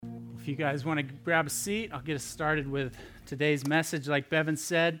If you guys want to grab a seat, I'll get us started with today's message. Like Bevan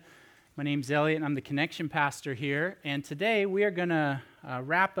said, my name's Elliot, and I'm the Connection Pastor here. And today we are going to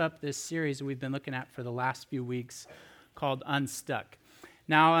wrap up this series that we've been looking at for the last few weeks called Unstuck.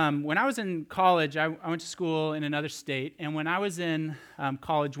 Now, when I was in college, I went to school in another state. And when I was in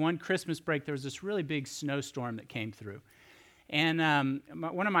college, one Christmas break, there was this really big snowstorm that came through. And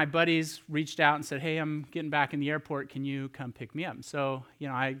one of my buddies reached out and said, hey, I'm getting back in the airport. Can you come pick me up? And so,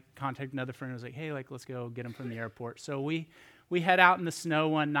 I contacted another friend and was like, hey, let's go get him from the airport. So we head out in the snow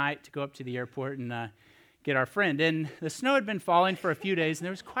one night to go up to the airport and get our friend. And the snow had been falling for a few days, and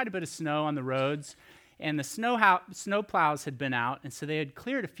there was quite a bit of snow on the roads. And the snow plows had been out, and so they had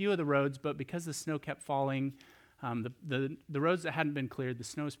cleared a few of the roads, but because the snow kept falling, the roads that hadn't been cleared, the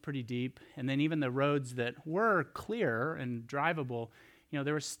snow was pretty deep, and then even the roads that were clear and drivable,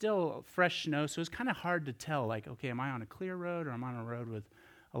 there was still fresh snow, so it was kind of hard to tell, like, okay, am I on a clear road or am I on a road with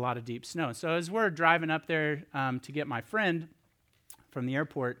a lot of deep snow? So as we're driving up there to get my friend from the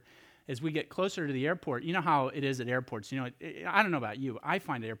airport, as we get closer to the airport, you know how it is at airports. I don't know about you. I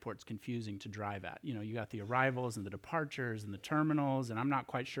find airports confusing to drive at. You got the arrivals and the departures and the terminals, and I'm not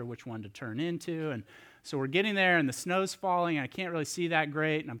quite sure which one to turn into. And so we're getting there, and the snow's falling, and I can't really see that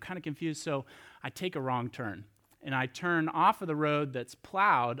great, and I'm kind of confused. So I take a wrong turn, and I turn off of the road that's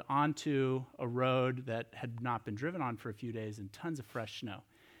plowed onto a road that had not been driven on for a few days and tons of fresh snow.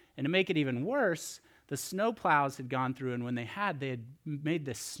 And to make it even worse, the snow plows had gone through, and when they had made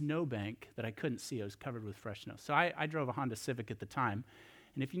this snowbank that I couldn't see. It was covered with fresh snow. So I drove a Honda Civic at the time,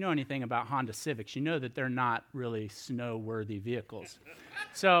 and if you know anything about Honda Civics, you know that they're not really snow-worthy vehicles.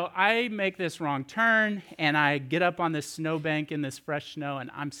 So I make this wrong turn, and I get up on this snowbank in this fresh snow,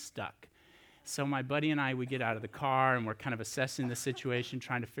 and I'm stuck. So my buddy and I, we get out of the car, and we're kind of assessing the situation,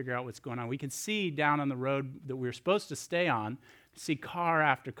 trying to figure out what's going on. We can see down on the road that we were supposed to stay on, see car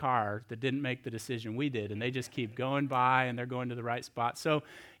after car that didn't make the decision we did, and they just keep going by, and they're going to the right spot. So,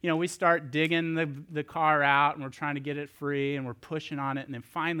 we start digging the car out, and we're trying to get it free, and we're pushing on it, and then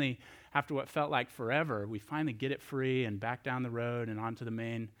finally, after what felt like forever, we finally get it free and back down the road and onto the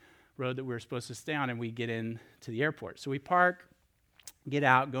main road that we were supposed to stay on, and we get in to the airport. So we park, get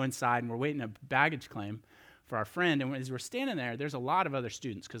out, go inside, and we're waiting a baggage claim for our friend. And as we're standing there, there's a lot of other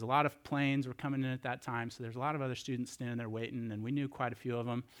students because a lot of planes were coming in at that time. So there's a lot of other students standing there waiting, and we knew quite a few of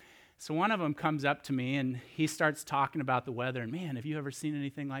them. So one of them comes up to me, and he starts talking about the weather. And, man, have you ever seen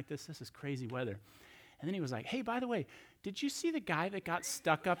anything like this? This is crazy weather. And then he was like, hey, by the way, did you see the guy that got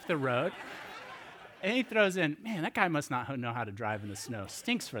stuck up the road? And he throws in, man, that guy must not know how to drive in the snow.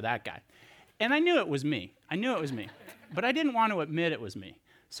 Stinks for that guy. And I knew it was me. But I didn't want to admit it was me.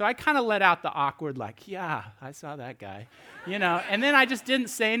 So I kind of let out the awkward, like, yeah, I saw that guy, and then I just didn't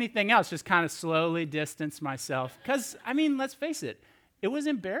say anything else, just kind of slowly distanced myself. Because, let's face it, it was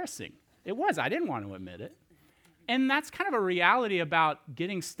embarrassing. It was. I didn't want to admit it. And that's kind of a reality about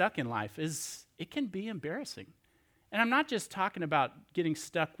getting stuck in life is it can be embarrassing. And I'm not just talking about getting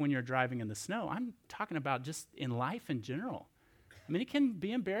stuck when you're driving in the snow. I'm talking about just in life in general. It can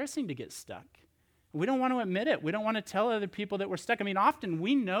be embarrassing to get stuck. We don't want to admit it. We don't want to tell other people that we're stuck. Often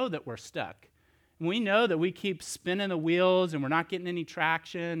we know that we're stuck. We know that we keep spinning the wheels and we're not getting any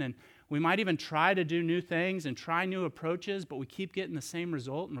traction, and we might even try to do new things and try new approaches, but we keep getting the same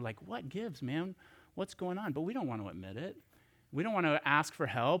result, and we're like, what gives, man? What's going on? But we don't want to admit it. We don't want to ask for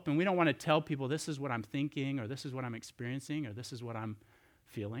help, and we don't want to tell people this is what I'm thinking or this is what I'm experiencing or this is what I'm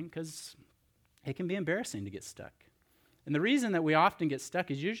feeling, because it can be embarrassing to get stuck. And the reason that we often get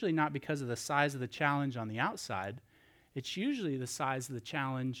stuck is usually not because of the size of the challenge on the outside. It's usually the size of the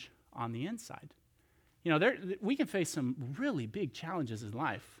challenge on the inside. We can face some really big challenges in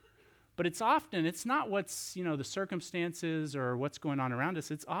life, but it's not what's, the circumstances or what's going on around us.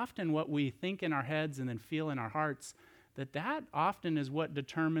 It's often what we think in our heads and then feel in our hearts that often is what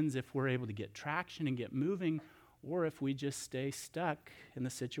determines if we're able to get traction and get moving, or if we just stay stuck in the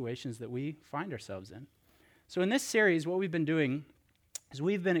situations that we find ourselves in. So in this series, what we've been doing is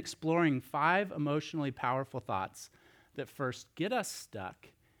we've been exploring 5 emotionally powerful thoughts that first get us stuck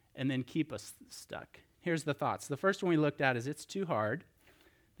and then keep us stuck. Here's the thoughts. The first one we looked at is it's too hard.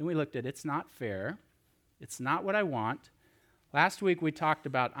 Then we looked at it's not fair. It's not what I want. Last week we talked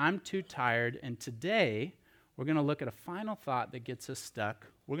about I'm too tired. And today we're going to look at a final thought that gets us stuck.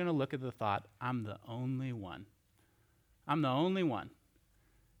 We're going to look at the thought I'm the only one. I'm the only one.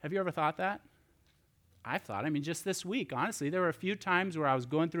 Have you ever thought that? I've thought, just this week, honestly, there were a few times where I was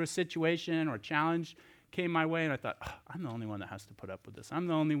going through a situation or a challenge came my way, and I thought, I'm the only one that has to put up with this. I'm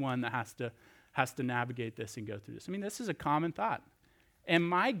the only one that has to navigate this and go through this. This is a common thought. And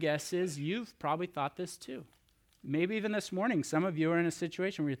my guess is you've probably thought this too. Maybe even this morning, some of you are in a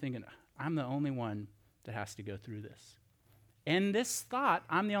situation where you're thinking, I'm the only one that has to go through this. And this thought,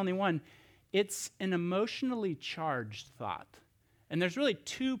 I'm the only one, it's an emotionally charged thought. And there's really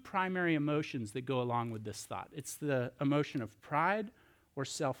two primary emotions that go along with this thought. It's the emotion of pride or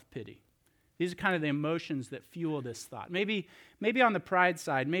self-pity. These are kind of the emotions that fuel this thought. Maybe on the pride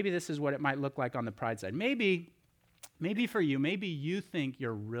side, maybe this is what it might look like on the pride side. Maybe for you, maybe you think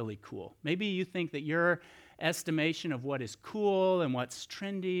you're really cool. Maybe you think that your estimation of what is cool and what's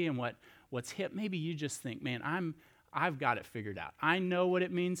trendy and what's hip, maybe you just think, man, I've got it figured out. I know what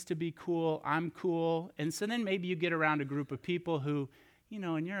it means to be cool. I'm cool. And so then maybe you get around a group of people who,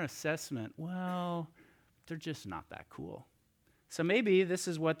 in your assessment, well, they're just not that cool. So maybe this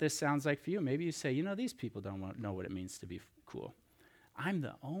is what this sounds like for you. Maybe you say, these people don't know what it means to be cool. I'm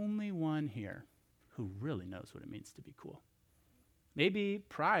the only one here who really knows what it means to be cool. Maybe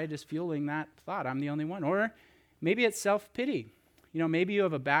pride is fueling that thought, I'm the only one. Or maybe it's self-pity. Maybe you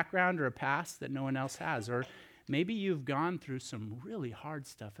have a background or a past that no one else has. Or maybe you've gone through some really hard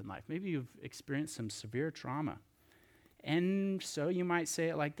stuff in life. Maybe you've experienced some severe trauma. And so you might say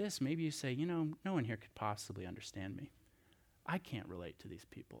it like this. Maybe you say, no one here could possibly understand me. I can't relate to these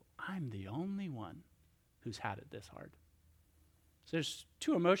people. I'm the only one who's had it this hard. So there's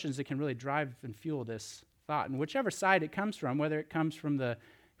two emotions that can really drive and fuel this thought. And whichever side it comes from, whether it comes from the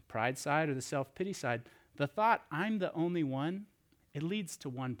pride side or the self-pity side, the thought, I'm the only one, it leads to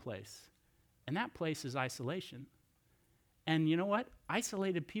one place. And that place is isolation. And you know what?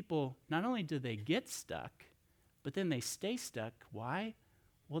 Isolated people, not only do they get stuck, but then they stay stuck. Why?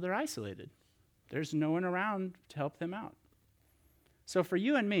 Well, they're isolated. There's no one around to help them out. So for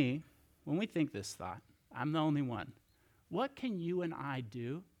you and me, when we think this thought, I'm the only one, what can you and I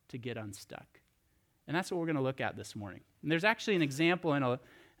do to get unstuck? And that's what we're going to look at this morning. And there's actually an example in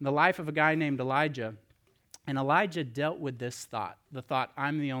the life of a guy named Elijah. And Elijah dealt with this thought, the thought,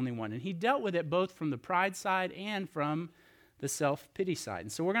 I'm the only one. And he dealt with it both from the pride side and from the self-pity side.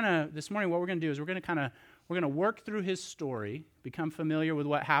 And so this morning, what we're going to do is we're going to work through his story, become familiar with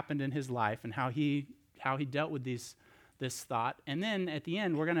what happened in his life and how he dealt with this thought. And then at the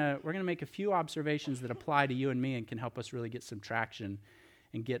end, we're going to make a few observations that apply to you and me and can help us really get some traction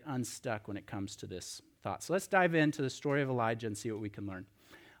and get unstuck when it comes to this thought. So let's dive into the story of Elijah and see what we can learn.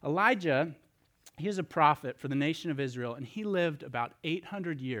 Elijah, he was a prophet for the nation of Israel, and he lived about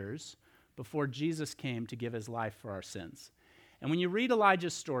 800 years before Jesus came to give his life for our sins. And when you read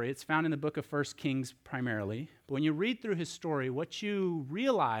Elijah's story, it's found in the book of 1 Kings primarily, but when you read through his story, what you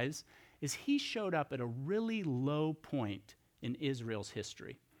realize is he showed up at a really low point in Israel's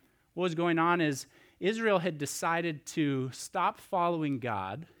history. What was going on is Israel had decided to stop following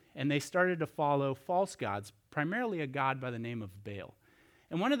God, and they started to follow false gods, primarily a god by the name of Baal.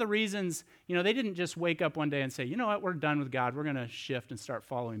 And one of the reasons, they didn't just wake up one day and say, you know what, we're done with God, we're going to shift and start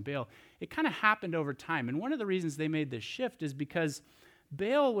following Baal. It kind of happened over time. And one of the reasons they made this shift is because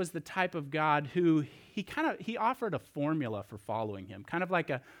Baal was the type of God who he offered a formula for following him. Kind of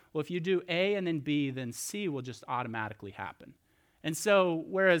like if you do A and then B, then C will just automatically happen. And so,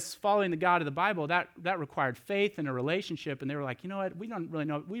 whereas following the God of the Bible, that required faith and a relationship, and they were like, you know what, we don't really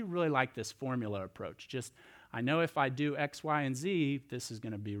know, we really like this formula approach. Just, I know if I do X, Y, and Z, this is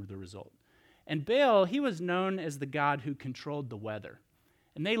going to be the result. And Baal, he was known as the god who controlled the weather.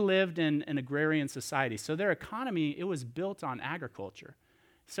 And they lived in an agrarian society. So their economy, it was built on agriculture.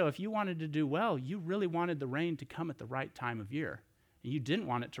 So if you wanted to do well, you really wanted the rain to come at the right time of year. And you didn't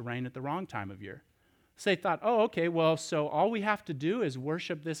want it to rain at the wrong time of year. So they thought, so all we have to do is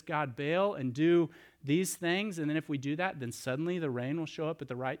worship this god Baal and do these things, and then if we do that, then suddenly the rain will show up at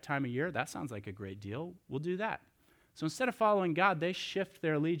the right time of year. That sounds like a great deal. We'll do that. So instead of following God, they shift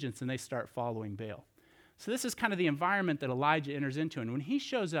their allegiance and they start following Baal. So this is kind of the environment that Elijah enters into. And when he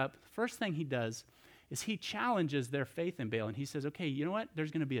shows up, the first thing he does is he challenges their faith in Baal. And he says, okay, you know what? There's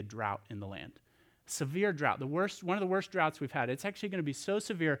going to be a drought in the land. Severe drought, one of the worst droughts we've had. It's actually going to be so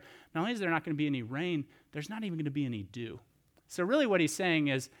severe, not only is there not going to be any rain, there's not even going to be any dew. So really what he's saying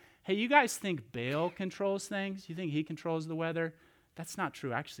is, hey, you guys think Baal controls things? You think he controls the weather? That's not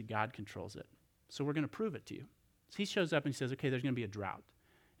true. Actually, God controls it. So we're going to prove it to you. So he shows up and he says, okay, there's going to be a drought.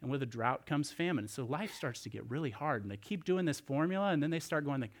 And with a drought comes famine. So life starts to get really hard. And they keep doing this formula, and then they start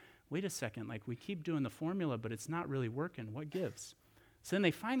going like, wait a second, we keep doing the formula, but it's not really working. What gives? So then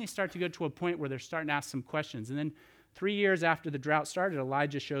they finally start to go to a point where they're starting to ask some questions. And then 3 years after the drought started,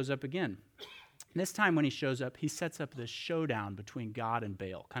 Elijah shows up again. And this time when he shows up, he sets up this showdown between God and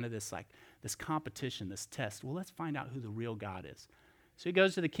Baal, kind of this competition, this test. Well, let's find out who the real God is. So he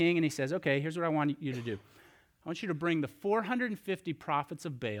goes to the king and he says, okay, here's what I want you to do. I want you to bring the 450 prophets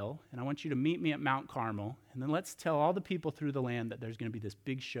of Baal, and I want you to meet me at Mount Carmel, and then let's tell all the people through the land that there's going to be this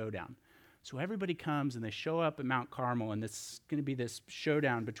big showdown. So everybody comes, and they show up at Mount Carmel, and it's going to be this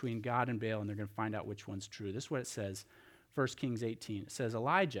showdown between God and Baal, and they're going to find out which one's true. This is what it says, 1 Kings 18. It says,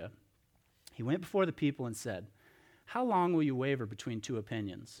 Elijah, he went before the people and said, how long will you waver between two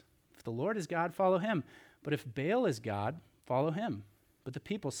opinions? If the Lord is God, follow him. But if Baal is God, follow him. But the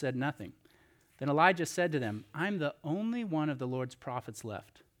people said nothing. Then Elijah said to them, I'm the only one of the Lord's prophets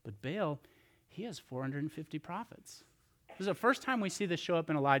left. But Baal, he has 450 prophets. This is the first time we see this show up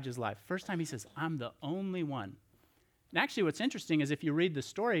in Elijah's life. First time he says, I'm the only one. And actually what's interesting is if you read the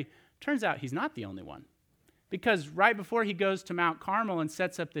story, turns out he's not the only one. Because right before he goes to Mount Carmel and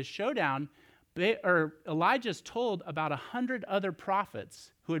sets up this showdown, Elijah's told about 100 other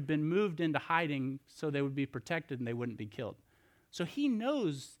prophets who had been moved into hiding so they would be protected and they wouldn't be killed. So he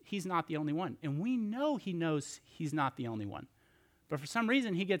knows he's not the only one. And we know he knows he's not the only one. But for some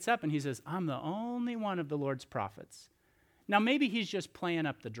reason, he gets up and he says, I'm the only one of the Lord's prophets. Now, maybe he's just playing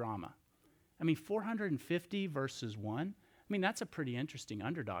up the drama. 450 versus 1. That's a pretty interesting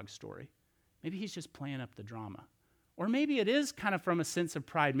underdog story. Maybe he's just playing up the drama. Or maybe it is kind of from a sense of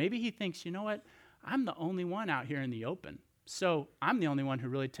pride. Maybe he thinks, you know what? I'm the only one out here in the open. So I'm the only one who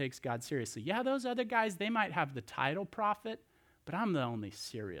really takes God seriously. Yeah, those other guys, they might have the title prophet, but I'm the only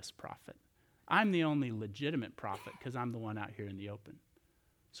serious prophet. I'm the only legitimate prophet because I'm the one out here in the open.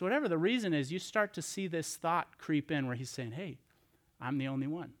 So whatever the reason is, you start to see this thought creep in where he's saying, hey, I'm the only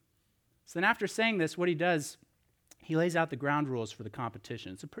one. So then after saying this, what he does, he lays out the ground rules for the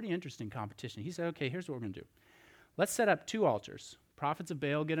competition. It's a pretty interesting competition. He said, okay, here's what we're going to do. Let's set up 2 altars. Prophets of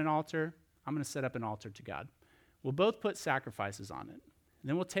Baal get an altar. I'm going to set up an altar to God. We'll both put sacrifices on it. And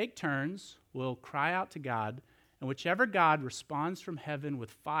then we'll take turns. We'll cry out to God. And whichever God responds from heaven with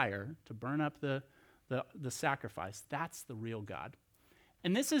fire to burn up the sacrifice, that's the real God.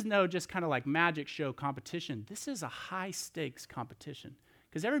 And this is no just kind of like magic show competition. This is a high stakes competition.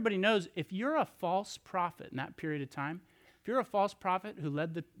 Because everybody knows if you're a false prophet in that period of time, if you're a false prophet who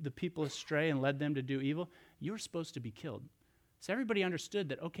led the people astray and led them to do evil, you're supposed to be killed. So everybody understood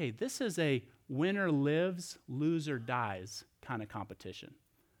that, okay, this is a winner lives, loser dies kind of competition.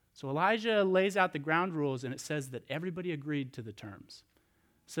 So Elijah lays out the ground rules, and it says that everybody agreed to the terms.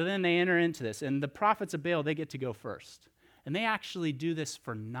 So then they enter into this, and the prophets of Baal, they get to go first. And they actually do this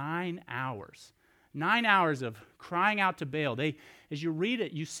for 9 hours. 9 hours of crying out to Baal. As you read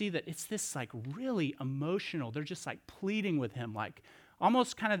it, you see that it's this like really emotional. They're just like pleading with him, like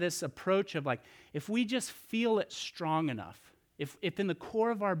almost kind of this approach of like, if we just feel it strong enough, if in the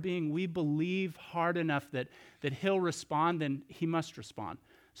core of our being we believe hard enough that he'll respond, then he must respond.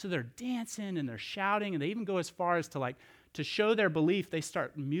 So they're dancing and they're shouting, and they even go as far as to show their belief. They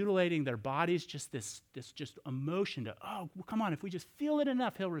start mutilating their bodies, just this just emotion to, oh, well, come on, if we just feel it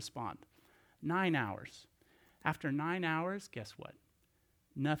enough, he'll respond. 9 hours. After 9 hours, guess what?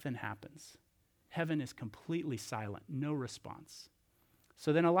 Nothing happens. Heaven is completely silent, no response.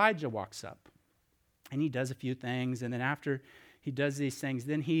 So then Elijah walks up, and he does a few things, and then after he does these things,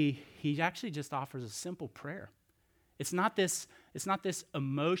 then he actually just offers a simple prayer. It's not this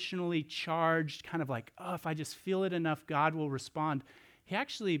emotionally charged kind of like, oh, if I just feel it enough, God will respond. He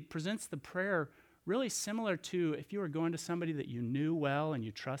actually presents the prayer really similar to if you were going to somebody that you knew well and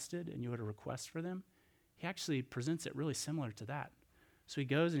you trusted and you had a request for them. He actually presents it really similar to that. So he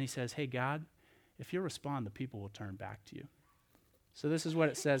goes and he says, hey, God, if you respond, the people will turn back to you. So this is what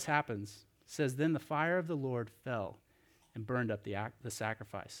it says happens. It says, then the fire of the Lord fell and burned up the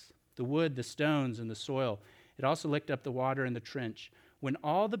sacrifice, the wood, the stones, and the soil. It also licked up the water in the trench. When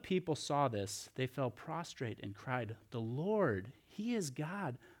all the people saw this, they fell prostrate and cried, the Lord, he is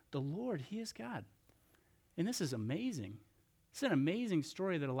God. The Lord, he is God. And this is amazing. It's an amazing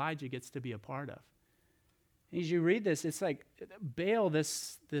story that Elijah gets to be a part of. And as you read this, it's like Baal,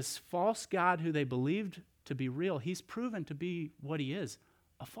 this false God who they believed to be real, he's proven to be what he is,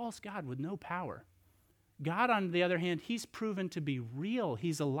 a false God with no power. God, on the other hand, he's proven to be real.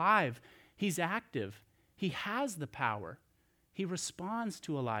 He's alive. He's active. He has the power. He responds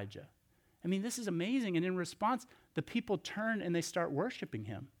to Elijah. This is amazing. And in response, the people turn and they start worshiping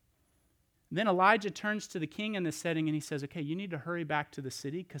him. Then Elijah turns to the king in this setting and he says, okay, you need to hurry back to the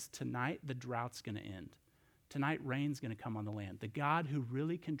city because tonight the drought's going to end. Tonight rain's going to come on the land. The God who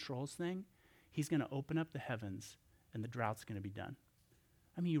really controls things, he's going to open up the heavens and the drought's going to be done.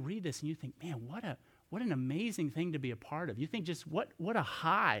 You read this and you think, man, what an amazing thing to be a part of. You think just what a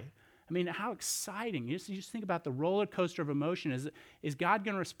high. How exciting. You just think about the roller coaster of emotion. Is God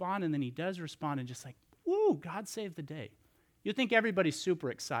going to respond? And then he does respond and just like, woo, God saved the day. You think everybody's super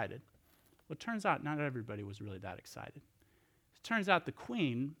excited. Well, it turns out not everybody was really that excited. It turns out the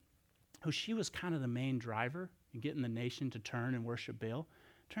queen, who she was kind of the main driver in getting the nation to turn and worship Baal,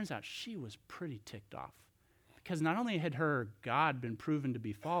 turns out she was pretty ticked off. Because not only had her God been proven to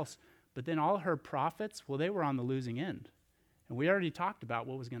be false, but then all her prophets, well, they were on the losing end. And we already talked about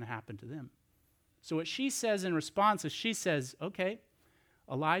what was going to happen to them. So what she says in response is she says, okay,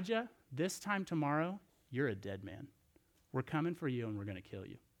 Elijah, this time tomorrow, you're a dead man. We're coming for you and we're going to kill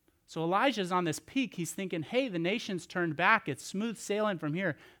you. So Elijah's on this peak. He's thinking, hey, the nation's turned back. It's smooth sailing from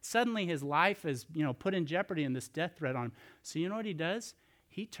here. Suddenly his life is, put in jeopardy in this death threat on him. So you know what he does?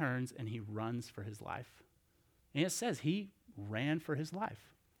 He turns and he runs for his life. And it says he ran for his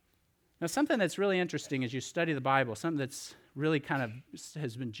life. Now, something that's really interesting as you study the Bible, something that's really kind of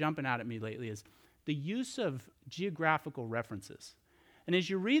has been jumping out at me lately is the use of geographical references. And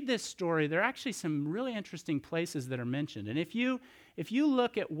as you read this story, there are actually some really interesting places that are mentioned. And if you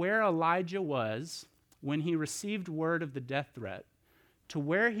look at where Elijah was when he received word of the death threat to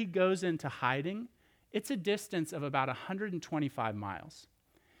where he goes into hiding, it's a distance of about 125 miles.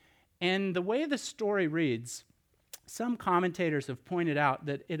 And the way the story reads, some commentators have pointed out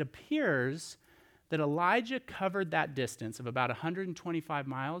that it appears that Elijah covered that distance of about 125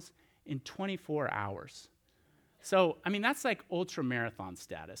 miles in 24 hours. So, that's like ultra marathon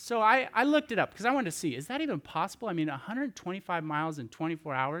status. So I looked it up because I wanted to see, is that even possible? 125 miles in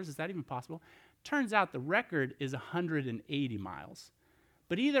 24 hours, is that even possible? Turns out the record is 180 miles.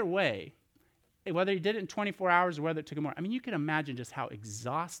 But either way, whether he did it in 24 hours or whether it took him more, you can imagine just how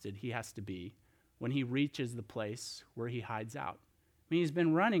exhausted he has to be when he reaches the place where he hides out. He's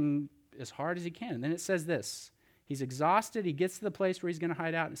been running as hard as he can. And then it says this, he's exhausted, he gets to the place where he's going to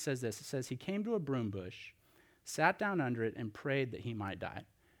hide out, and it says this, it says, he came to a broom bush, sat down under it, and prayed that he might die.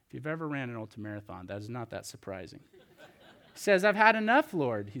 If you've ever ran an ultramarathon, that is not that surprising. He says, I've had enough,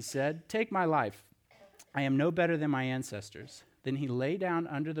 Lord, he said. Take my life. I am no better than my ancestors. Then he lay down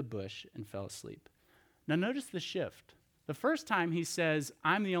under the bush and fell asleep. Now notice the shift. The first time he says,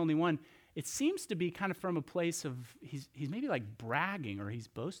 I'm the only one, it seems to be kind of from a place of, he's maybe like bragging or he's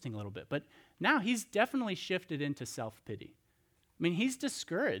boasting a little bit. But now he's definitely shifted into self-pity. He's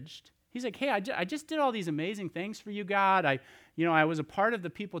discouraged. He's like, hey, I just did all these amazing things for you, God. I was a part of the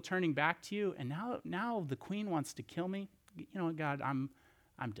people turning back to you, and now the queen wants to kill me. You know what, God, I'm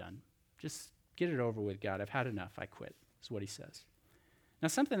done. Just get it over with, God. I've had enough. I quit, is what he says. Now,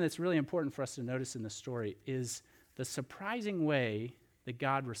 something that's really important for us to notice in the story is the surprising way that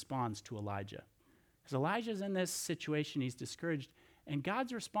God responds to Elijah. Because Elijah's in this situation, he's discouraged, and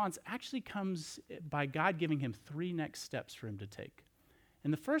God's response actually comes by God giving him 3 next steps for him to take.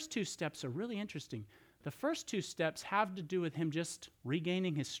 And the first 2 steps are really interesting. The first 2 steps have to do with him just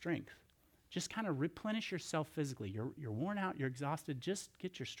regaining his strength. Just kind of replenish yourself physically. You're worn out, you're exhausted, just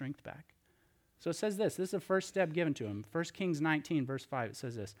get your strength back. So it says this is the first step given to him. 1 Kings 19, verse 5, it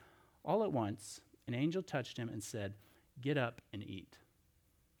says this, all at once, an angel touched him and said, get up and eat.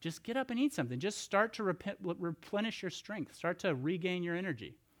 Just get up and eat something. Just start to replenish your strength. Start to regain your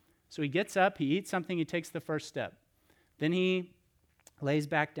energy. So he gets up, he eats something, he takes the first step. Then he lays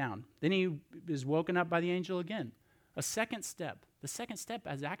back down. Then he is woken up by the angel again. A second step. The second step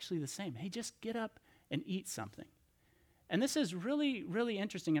is actually the same. Hey, just get up and eat something. And this is really, really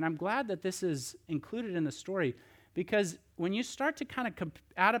interesting, and I'm glad that this is included in the story because when you start to kind of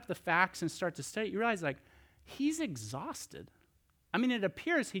add up the facts and start to study, you realize, he's exhausted. It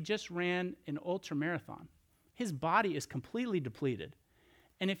appears he just ran an ultramarathon. His body is completely depleted.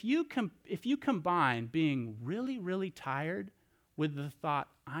 And if you combine being really, really tired with the thought,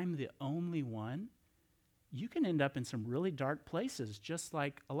 I'm the only one, you can end up in some really dark places, just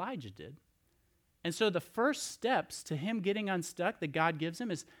like Elijah did. And so the first steps to him getting unstuck that God gives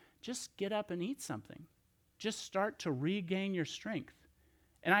him is just get up and eat something. Just start to regain your strength.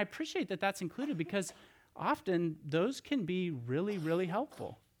 And I appreciate that that's included because often those can be really, really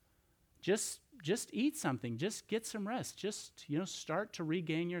helpful. Just eat something. Just get some rest. Just, start to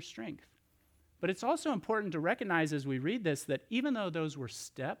regain your strength. But it's also important to recognize as we read this that even though those were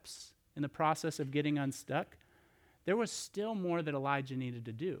steps in the process of getting unstuck, there was still more that Elijah needed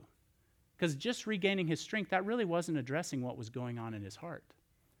to do. Because just regaining his strength, that really wasn't addressing what was going on in his heart.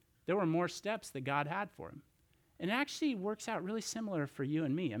 There were more steps that God had for him. And it actually works out really similar for you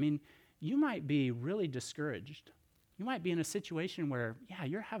and me. You might be really discouraged. You might be in a situation where,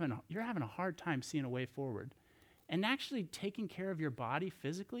 you're having a hard time seeing a way forward. And actually taking care of your body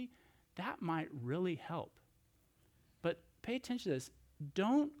physically, that might really help. But pay attention to this.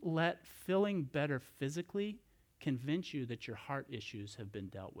 Don't let feeling better physically convince you that your heart issues have been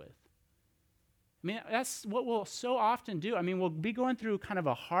dealt with. I mean, that's what we'll so often do. I mean, we'll be going through kind of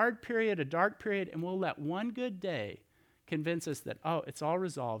a hard period, a dark period, and we'll let one good day convince us that, oh, it's all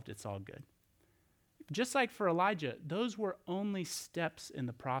resolved, it's all good. Just like for Elijah, those were only steps in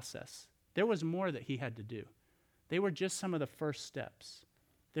the process. There was more that he had to do. They were just some of the first steps.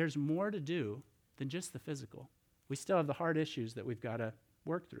 There's more to do than just the physical. We still have the hard issues that we've got to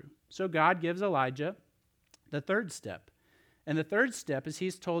work through. So God gives Elijah the third step. And the third step is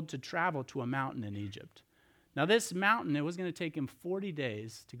he's told to travel to a mountain in Egypt. Now this mountain, it was going to take him 40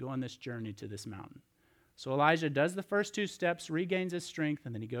 days to go on this journey to this mountain. So Elijah does the first two steps, regains his strength,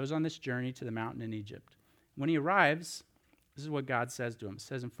 and then he goes on this journey to the mountain in Egypt. When he arrives, this is what God says to him. It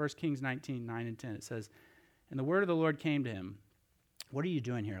says in 1 Kings 19, 9 and 10, it says, "And the word of the Lord came to him, 'What are you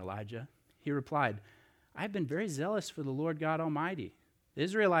doing here, Elijah?' He replied, 'I have been very zealous for the Lord God Almighty. The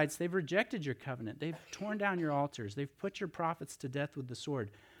Israelites, they've rejected your covenant. They've torn down your altars. They've put your prophets to death with the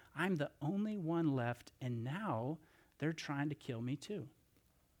sword. I'm the only one left, and now they're trying to kill me too.'"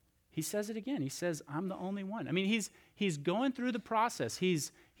 He says it again. He says, "I'm the only one." I mean, he's going through the process.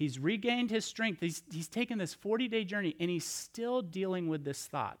 He's regained his strength. He's taken this 40-day journey, and he's still dealing with this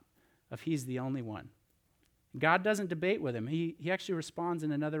thought of he's the only one. God doesn't debate with him. He actually responds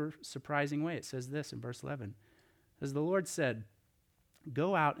in another surprising way. It says this in verse 11. It says, "The Lord said,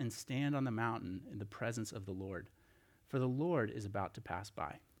 'Go out and stand on the mountain in the presence of the Lord, for the Lord is about to pass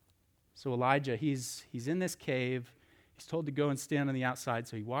by.'" So Elijah, he's in this cave. He's told to go and stand on the outside.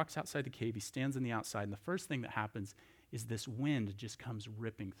 So he walks outside the cave. He stands on the outside. And the first thing that happens is this wind just comes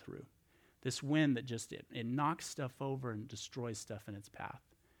ripping through. This wind that just, it knocks stuff over and destroys stuff in its path.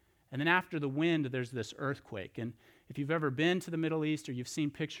 And then after the wind, there's this earthquake. And if you've ever been to the Middle East or you've seen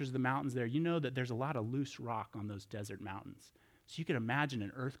pictures of the mountains there, you know that there's a lot of loose rock on those desert mountains. So you could imagine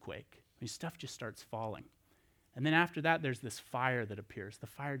an earthquake. I mean, stuff just starts falling. And then after that, there's this fire that appears. The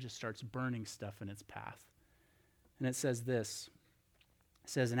fire just starts burning stuff in its path. And it says this. It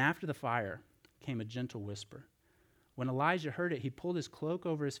says, "And after the fire came a gentle whisper. When Elijah heard it, he pulled his cloak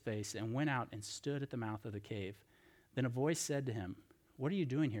over his face and went out and stood at the mouth of the cave. Then a voice said to him, 'What are you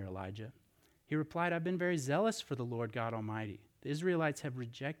doing here, Elijah?' He replied, 'I've been very zealous for the Lord God Almighty. The Israelites have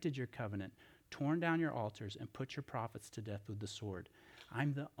rejected your covenant, torn down your altars, and put your prophets to death with the sword.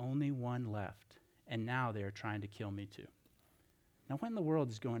 I'm the only one left, and now they are trying to kill me too.'" Now, what in the world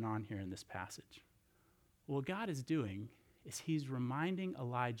is going on here in this passage? What God is doing is he's reminding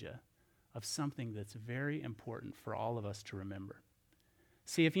Elijah of something that's very important for all of us to remember.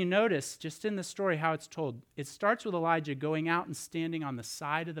 See, if you notice, just in the story how it's told, it starts with Elijah going out and standing on the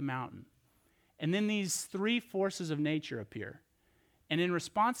side of the mountain. And then these three forces of nature appear. And in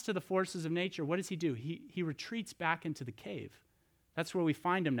response to the forces of nature, what does he do? He retreats back into the cave. That's where we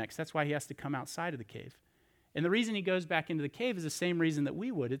find him next. That's why he has to come outside of the cave. And the reason he goes back into the cave is the same reason that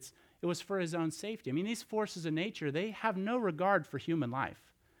we would. It was for his own safety. I mean, these forces of nature, they have no regard for human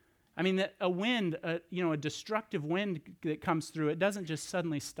life. I mean, a wind, a destructive wind that comes through, it doesn't just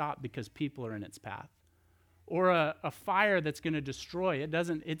suddenly stop because people are in its path. Or a fire that's going to destroy,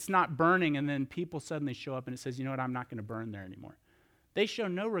 it's not burning and then people suddenly show up and it says, "You know what, I'm not going to burn there anymore." They show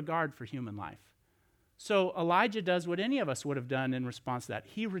no regard for human life. So Elijah does what any of us would have done in response to that.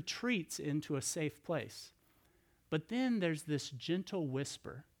 He retreats into a safe place. But then there's this gentle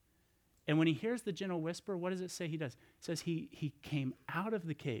whisper. And when he hears the gentle whisper, what does it say he does? It says he came out of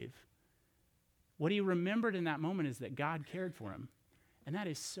the cave. What he remembered in that moment is that God cared for him. And that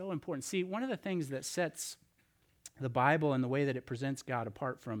is so important. See, one of the things that sets the Bible and the way that it presents God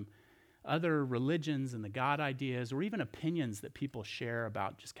apart from other religions and the God ideas or even opinions that people share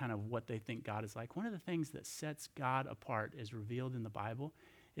about just kind of what they think God is like, one of the things that sets God apart is revealed in the Bible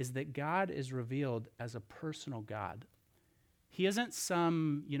is that God is revealed as a personal God. He isn't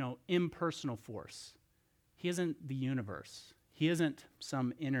some, impersonal force. He isn't the universe. He isn't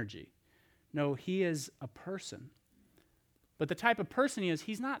some energy. No, he is a person. But the type of person he is,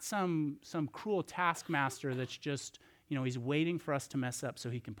 he's not some cruel taskmaster that's just, he's waiting for us to mess up so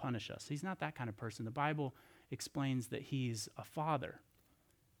he can punish us. He's not that kind of person. The Bible explains that he's a father.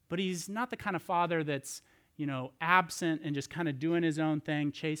 But he's not the kind of father that's, absent and just kind of doing his own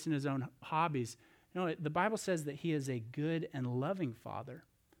thing, chasing his own hobbies. No, the Bible says that he is a good and loving father,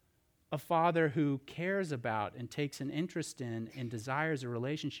 a father who cares about and takes an interest in and desires a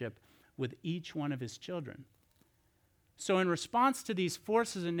relationship with each one of his children. So in response to these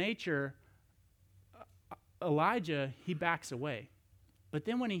forces of nature, Elijah, he backs away. But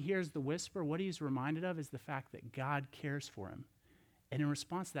then when he hears the whisper, what he's reminded of is the fact that God cares for him. And in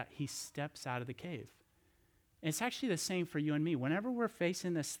response to that, he steps out of the cave. And it's actually the same for you and me. Whenever we're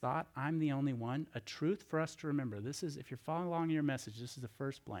facing this thought, I'm the only one, a truth for us to remember. This is, if you're following along in your message, this is the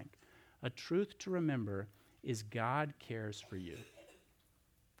first blank. A truth to remember is God cares for you.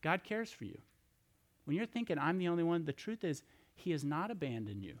 God cares for you. When you're thinking, I'm the only one, the truth is, he has not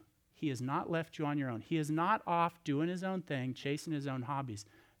abandoned you. He has not left you on your own. He is not off doing his own thing, chasing his own hobbies.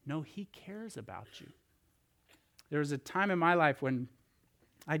 No, he cares about you. There was a time in my life when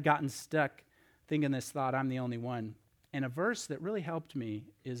I'd gotten stuck thinking this thought, I'm the only one. And a verse that really helped me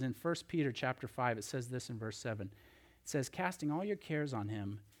is in 1 Peter chapter 5. It says this in verse 7. It says, casting all your cares on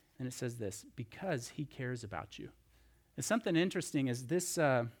him, and it says this, because he cares about you. And something interesting is this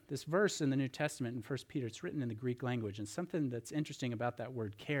verse in the New Testament in 1 Peter, it's written in the Greek language, and something that's interesting about that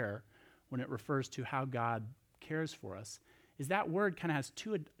word care, when it refers to how God cares for us, is that word kind of has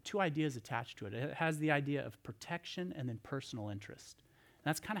two ideas attached to it. It has the idea of protection and then personal interest. And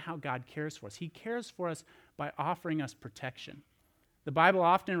that's kind of how God cares for us. He cares for us by offering us protection. The Bible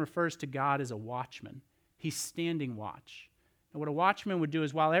often refers to God as a watchman. He's standing watch. And what a watchman would do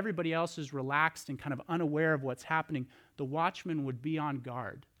is while everybody else is relaxed and kind of unaware of what's happening, the watchman would be on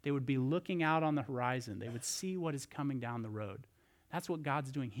guard. They would be looking out on the horizon. They would see what is coming down the road. That's what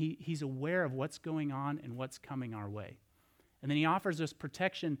God's doing. He's aware of what's going on and what's coming our way. And then he offers us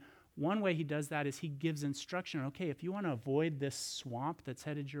protection. One way he does that is he gives instruction. Okay, if you want to avoid this swamp that's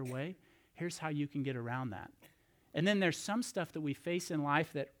headed your way, here's how you can get around that. And then there's some stuff that we face in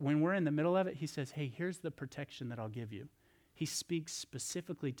life that when we're in the middle of it, he says, hey, here's the protection that I'll give you. He speaks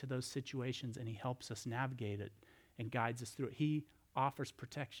specifically to those situations and he helps us navigate it and guides us through it. He offers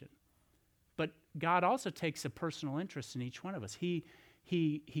protection. But God also takes a personal interest in each one of us. He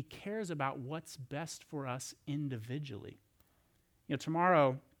cares about what's best for us individually. You know,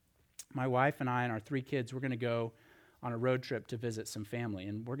 tomorrow, my wife and I and our 3 kids, we're going to go on a road trip to visit some family.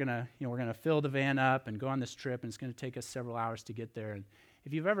 And we're going to fill the van up and go on this trip, and it's going to take us several hours to get there. And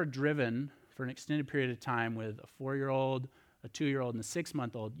if you've ever driven for an extended period of time with a 4-year-old, a 2-year-old, and a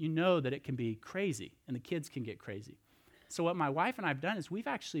 6-month-old, you know that it can be crazy, and the kids can get crazy. So what my wife and I have done is we've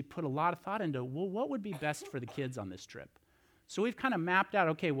actually put a lot of thought into, well, what would be best for the kids on this trip? So we've kind of mapped out,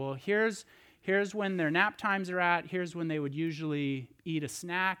 okay, well, here's when their nap times are at, here's when they would usually eat a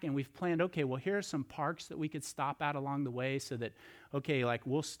snack, and we've planned, okay, well, here are some parks that we could stop at along the way so that, okay, like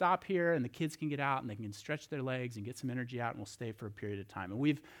we'll stop here and the kids can get out and they can stretch their legs and get some energy out and we'll stay for a period of time. And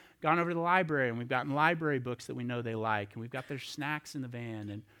we've gone over to the library and we've gotten library books that we know they like, and we've got their snacks in the van,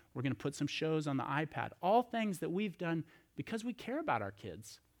 and we're going to put some shows on the iPad. All things that we've done because we care about our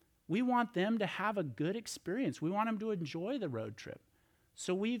kids. We want them to have a good experience. We want them to enjoy the road trip.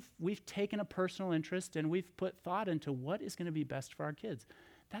 So we've taken a personal interest and we've put thought into what is going to be best for our kids.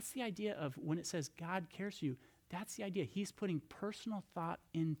 That's the idea of when it says God cares for you, that's the idea. He's putting personal thought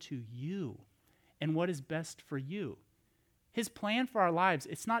into you and what is best for you. His plan for our lives,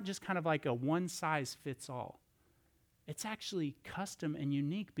 it's not just kind of like a one-size-fits-all. It's actually custom and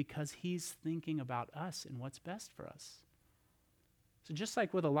unique because he's thinking about us and what's best for us. So just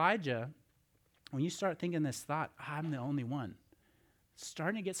like with Elijah, when you start thinking this thought, I'm the only one,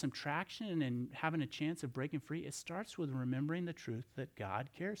 starting to get some traction and having a chance of breaking free, it starts with remembering the truth that God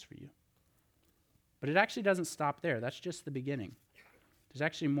cares for you. But it actually doesn't stop there. That's just the beginning. There's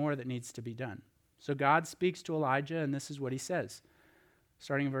actually more that needs to be done. So God speaks to Elijah, and this is what he says.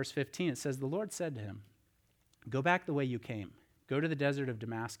 Starting in verse 15, it says, the Lord said to him, go back the way you came. Go to the desert of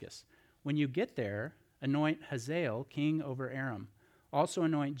Damascus. When you get there, anoint Hazael king over Aram. Also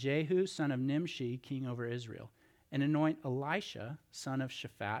anoint Jehu, son of Nimshi, king over Israel. And anoint Elisha, son of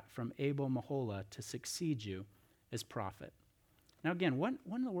Shaphat, from Abel-Meholah, to succeed you as prophet. Now again, what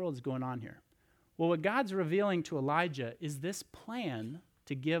in the world is going on here? Well, what God's revealing to Elijah is this plan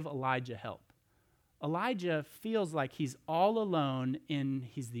to give Elijah help. Elijah feels like he's all alone and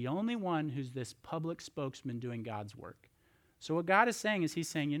he's the only one who's this public spokesman doing God's work. So what God is saying is he's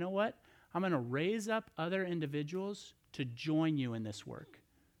saying, you know what? I'm going to raise up other individuals to join you in this work,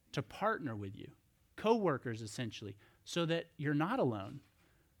 to partner with you. Co-workers, essentially, so that you're not alone,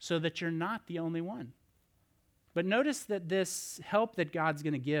 so that you're not the only one. But notice that this help that God's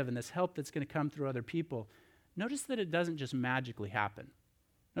going to give and this help that's going to come through other people, notice that it doesn't just magically happen.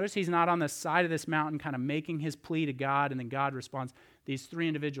 Notice he's not on the side of this mountain kind of making his plea to God, and then God responds. These 3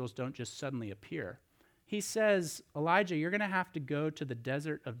 individuals don't just suddenly appear. He says, Elijah, you're going to have to go to the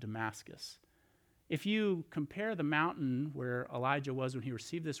desert of Damascus. If you compare the mountain where Elijah was when he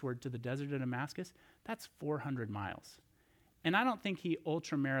received this word to the desert of Damascus, that's 400 miles. And I don't think he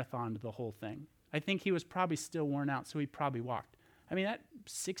ultra-marathoned the whole thing. I think he was probably still worn out, so he probably walked. I mean, that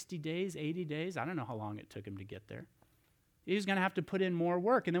 60 days, 80 days, I don't know how long it took him to get there. He was going to have to put in more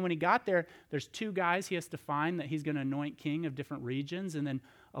work. And then when he got there, there's 2 guys he has to find that he's going to anoint king of different regions. And then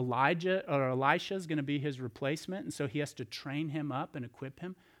Elisha is going to be his replacement, and so he has to train him up and equip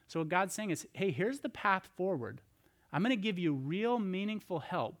him. So what God's saying is, hey, here's the path forward. I'm going to give you real meaningful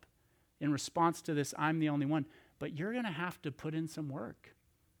help in response to this I'm the only one, but you're going to have to put in some work.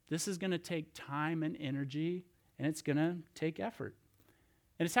 This is going to take time and energy, and it's going to take effort.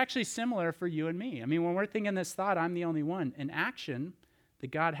 And it's actually similar for you and me. I mean, when we're thinking this thought, I'm the only one, an action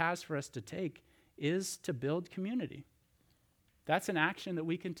that God has for us to take is to build community. That's an action that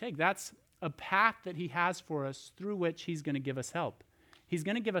we can take. That's a path that he has for us through which he's going to give us help. He's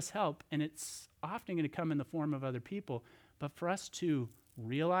going to give us help, and it's often going to come in the form of other people. But for us to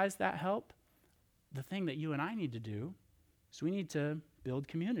realize that help, the thing that you and I need to do is we need to build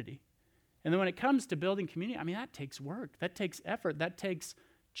community. And then when it comes to building community, I mean, that takes work. That takes effort. That takes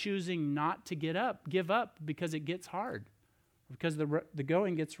choosing not to give up because it gets hard, because the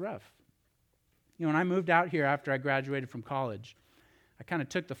going gets rough. You know, when I moved out here after I graduated from college, I kind of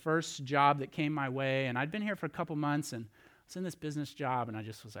took the first job that came my way, and I'd been here for a couple months, and I was in this business job, and I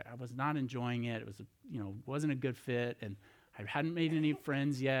just was like, I was not enjoying it. It was, wasn't a good fit, and I hadn't made any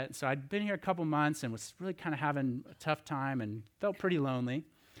friends yet. So I'd been here a couple months and was really kind of having a tough time and felt pretty lonely.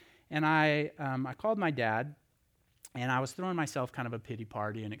 And I called my dad, and I was throwing myself kind of a pity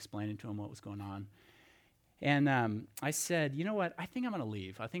party and explaining to him what was going on. And I said, you know what, I think I'm going to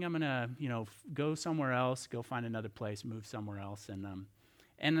leave. I think I'm going to, go somewhere else, go find another place, move somewhere else.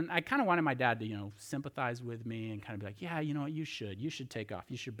 And I kind of wanted my dad to, sympathize with me and kind of be like, yeah, you know what, you should take off.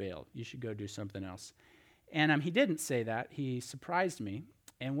 You should bail. You should go do something else. And he didn't say that. He surprised me.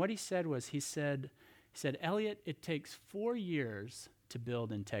 And what he said was, he said, Elliot, it takes 4 years to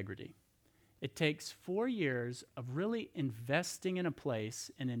build integrity. It takes 4 years of really investing in a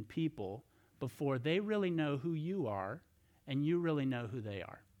place and in people before they really know who you are and you really know who they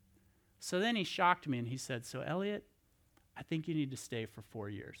are. So then he shocked me and he said, so Elliot, I think you need to stay for 4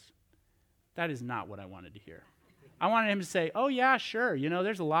 years. That is not what I wanted to hear. I wanted him to say, oh yeah, sure,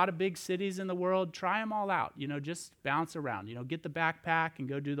 there's a lot of big cities in the world, try them all out, just bounce around, get the backpack and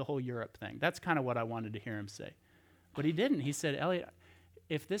go do the whole Europe thing. That's kind of what I wanted to hear him say. But he didn't. He said, Elliot,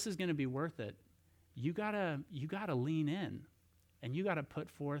 if this is going to be worth it, you gotta lean in and you gotta put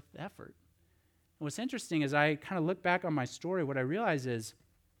forth effort. And what's interesting is I kind of look back on my story, what I realize is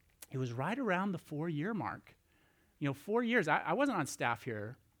it was right around the 4-year mark. 4 years, I wasn't on staff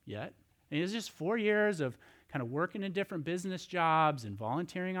here yet. And it was just 4 years of kind of working in different business jobs and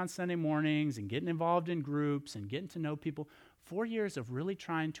volunteering on Sunday mornings and getting involved in groups and getting to know people. 4 years of really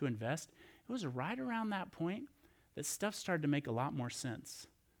trying to invest. It was right around that point that stuff started to make a lot more sense.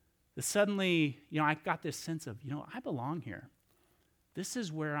 That suddenly, I got this sense of, I belong here. This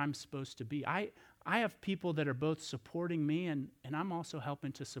is where I'm supposed to be. I have people that are both supporting me and I'm also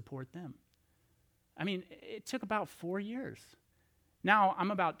helping to support them. I mean, it took about 4 years. Now, I'm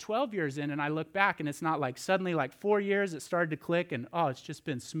about 12 years in, and I look back, and it's not like suddenly, 4 years, it started to click, and it's just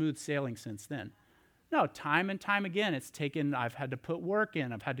been smooth sailing since then. No, time and time again, I've had to put work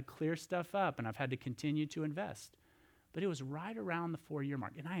in, I've had to clear stuff up, and I've had to continue to invest. But it was right around the 4-year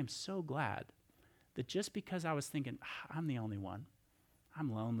mark, and I am so glad that just because I was thinking, I'm the only one,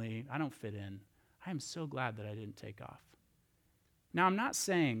 I'm lonely, I don't fit in, I am so glad that I didn't take off. Now, I'm not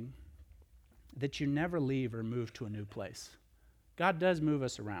saying that you never leave or move to a new place. God does move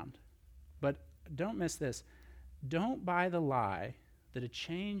us around. But don't miss this. Don't buy the lie that a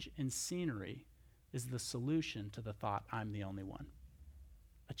change in scenery is the solution to the thought, I'm the only one.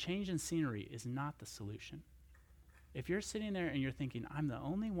 A change in scenery is not the solution. If you're sitting there and you're thinking, I'm the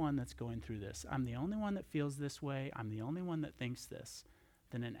only one that's going through this, I'm the only one that feels this way, I'm the only one that thinks this,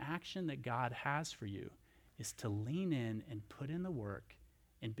 then an action that God has for you is to lean in and put in the work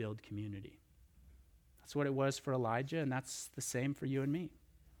and build community. That's what it was for Elijah, and that's the same for you and me.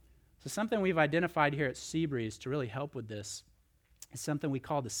 So something we've identified here at Seabreeze to really help with this is something we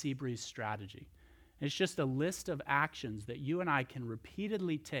call the Seabreeze strategy. And it's just a list of actions that you and I can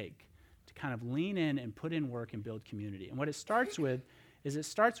repeatedly take to kind of lean in and put in work and build community. And what it starts with is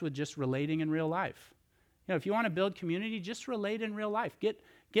just relating in real life. If you want to build community, just relate in real life.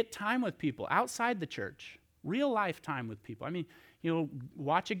 Get time with people outside the church, real life time with people. I mean,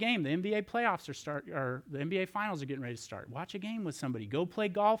 watch a game. The NBA playoffs or the NBA finals are getting ready to start. Watch a game with somebody. Go play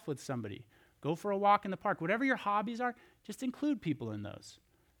golf with somebody. Go for a walk in the park. Whatever your hobbies are, just include people in those.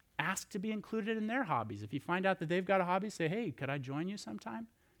 Ask to be included in their hobbies. If you find out that they've got a hobby, say, hey, could I join you sometime?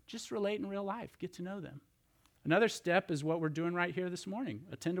 Just relate in real life. Get to know them. Another step is what we're doing right here this morning.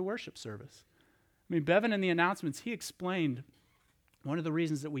 Attend a worship service. I mean, Bevan in the announcements, he explained one of the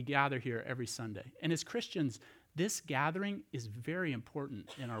reasons that we gather here every Sunday. And as Christians, this gathering is very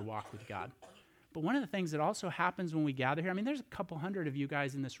important in our walk with God. But one of the things that also happens when we gather here, I mean, there's a couple hundred of you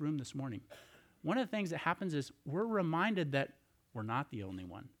guys in this room this morning. One of the things that happens is we're reminded that we're not the only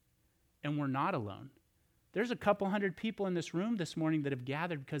one, and we're not alone. There's a couple hundred people in this room this morning that have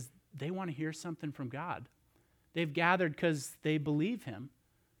gathered because they want to hear something from God. They've gathered because they believe him.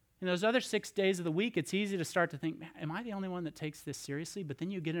 In those other 6 days of the week, it's easy to start to think, man, am I the only one that takes this seriously? But then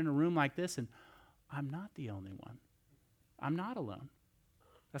you get in a room like this and I'm not the only one. I'm not alone.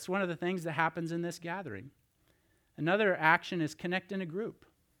 That's one of the things that happens in this gathering. Another action is connect in a group.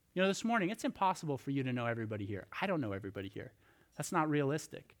 You know, this morning, it's impossible for you to know everybody here. I don't know everybody here. That's not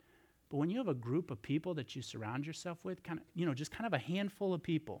realistic. But when you have a group of people that you surround yourself with, just kind of a handful of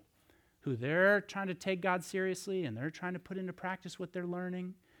people who they're trying to take God seriously and they're trying to put into practice what they're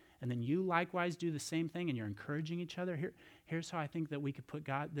learning, and then you likewise do the same thing and you're encouraging each other. Here's how I think that we could put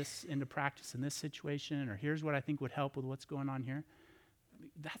this into practice in this situation, or here's what I think would help with what's going on here.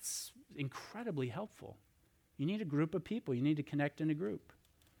 That's incredibly helpful. You need a group of people. You need to connect in a group.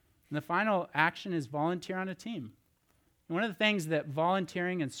 And the final action is volunteer on a team. And one of the things that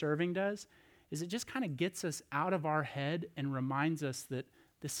volunteering and serving does is it just kind of gets us out of our head and reminds us that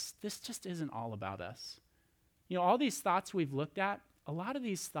this just isn't all about us. You know, all these thoughts we've looked at, a lot of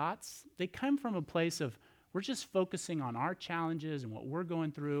these thoughts, they come from a place of we're just focusing on our challenges and what we're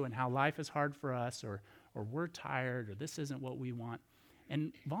going through and how life is hard for us, or we're tired, or this isn't what we want.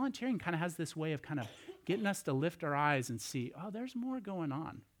 And volunteering kind of has this way of kind of getting us to lift our eyes and see, oh, there's more going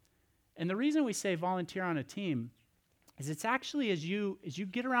on. And the reason we say volunteer on a team is it's actually as you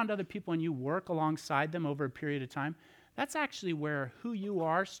get around other people and you work alongside them over a period of time, that's actually where who you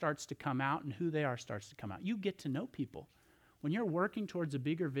are starts to come out and who they are starts to come out. You get to know people. When you're working towards a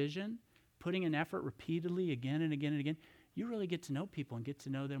bigger vision, putting in effort repeatedly again and again and again, you really get to know people and get to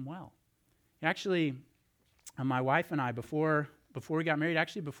know them well. Actually, my wife and I, before we got married,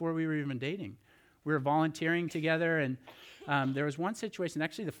 actually before we were even dating, we were volunteering together, and there was one situation,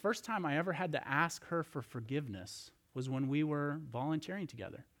 actually the first time I ever had to ask her for forgiveness was when we were volunteering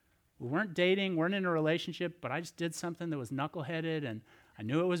together. We weren't dating, weren't in a relationship, but I just did something that was knuckleheaded, and I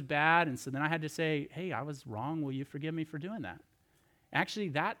knew it was bad, and so then I had to say, hey, I was wrong, will you forgive me for doing that? Actually,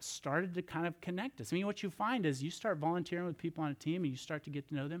 that started to kind of connect us. I mean, what you find is you start volunteering with people on a team and you start to get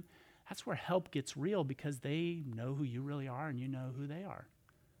to know them, that's where help gets real because they know who you really are and you know who they are.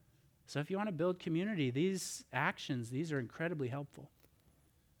 So if you want to build community, these actions, these are incredibly helpful.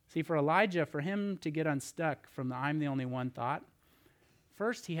 See, for Elijah, for him to get unstuck from the I'm the only one thought,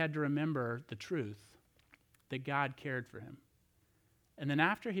 first he had to remember the truth that God cared for him. And then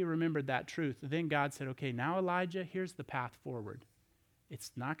after he remembered that truth, then God said, okay, now Elijah, here's the path forward.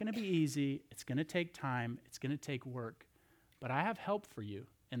 It's not going to be easy. It's going to take time. It's going to take work. But I have help for you,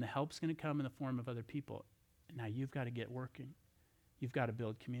 and the help's going to come in the form of other people. And now you've got to get working. You've got to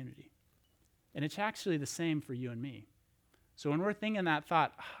build community. And it's actually the same for you and me. So when we're thinking that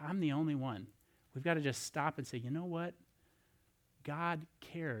thought, I'm the only one, we've got to just stop and say, you know what? God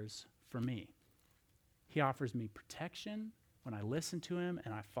cares for me. He offers me protection when I listen to him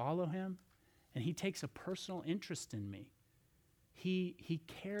and I follow him, and he takes a personal interest in me. He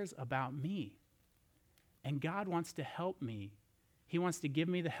cares about me, and God wants to help me. He wants to give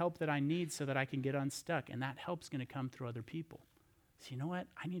me the help that I need so that I can get unstuck, and that help's going to come through other people. So you know what?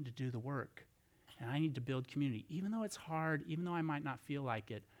 I need to do the work, and I need to build community. Even though it's hard, even though I might not feel like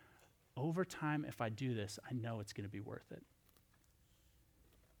it, over time, if I do this, I know it's going to be worth it.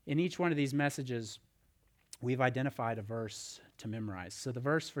 In each one of these messages, we've identified a verse to memorize. So the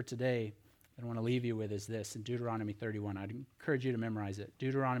verse for today that I want to leave you with is this, in Deuteronomy 31. I'd encourage you to memorize it.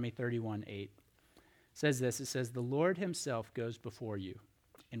 Deuteronomy 31:8 says this. It says, the Lord himself goes before you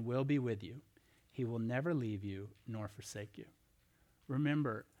and will be with you. He will never leave you nor forsake you.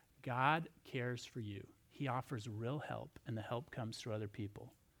 Remember, God cares for you. He offers real help, and the help comes through other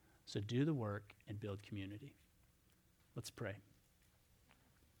people. So do the work and build community. Let's pray.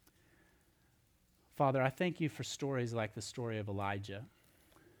 Father, I thank you for stories like the story of Elijah,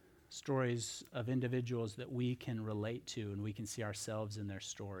 stories of individuals that we can relate to and we can see ourselves in their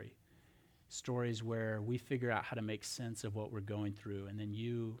story, stories where we figure out how to make sense of what we're going through, and then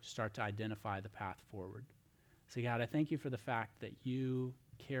you start to identify the path forward. So God, I thank you for the fact that you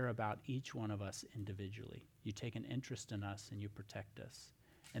care about each one of us individually. You take an interest in us and you protect us.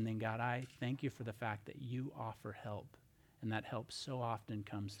 And then God, I thank you for the fact that you offer help, and that help so often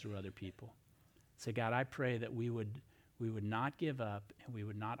comes through other people. So God, I pray that we would not give up and we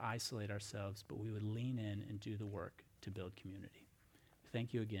would not isolate ourselves, but we would lean in and do the work to build community.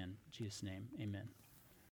 Thank you again. In Jesus' name, amen.